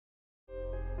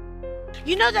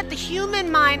You know that the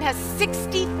human mind has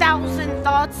 60,000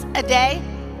 thoughts a day?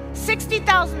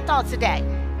 60,000 thoughts a day.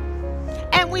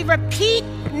 And we repeat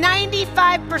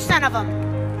 95% of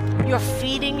them. You're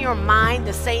feeding your mind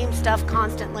the same stuff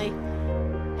constantly.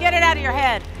 Get it out of your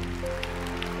head.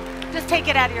 Just take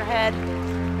it out of your head.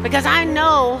 Because I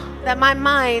know that my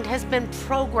mind has been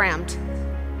programmed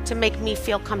to make me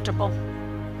feel comfortable,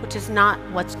 which is not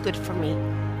what's good for me.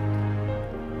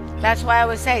 That's why I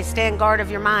always say, stand guard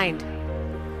of your mind.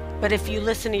 But if you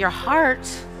listen to your heart,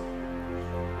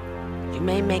 you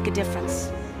may make a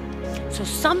difference. So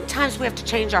sometimes we have to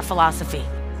change our philosophy.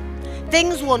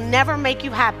 Things will never make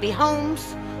you happy.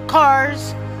 Homes,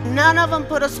 cars, none of them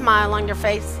put a smile on your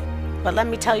face. But let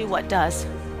me tell you what does.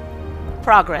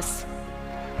 Progress.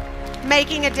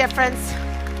 Making a difference.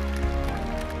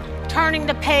 Turning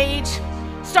the page.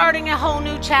 Starting a whole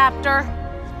new chapter.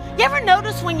 You ever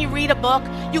notice when you read a book,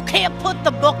 you can't put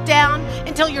the book down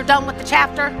until you're done with the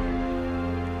chapter?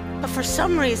 But for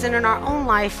some reason in our own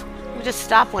life, we just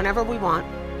stop whenever we want.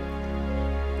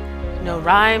 No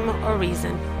rhyme or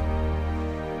reason.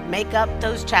 Make up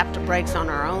those chapter breaks on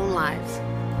our own lives.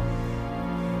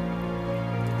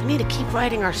 We need to keep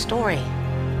writing our story.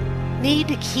 Need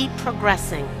to keep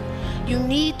progressing. You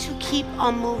need to keep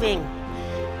on moving.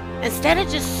 Instead of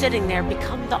just sitting there,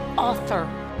 become the author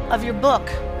of your book.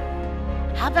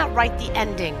 How about write the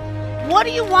ending? What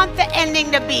do you want the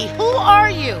ending to be? Who are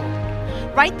you?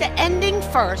 Write the ending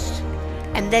first,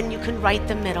 and then you can write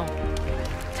the middle.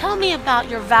 Tell me about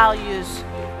your values,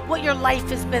 what your life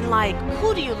has been like.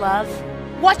 Who do you love?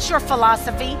 What's your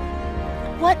philosophy?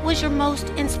 What was your most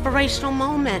inspirational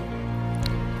moment?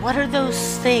 What are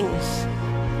those things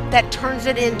that turns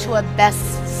it into a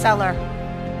bestseller?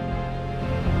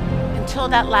 Until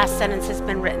that last sentence has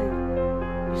been written,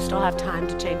 you still have time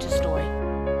to change the story.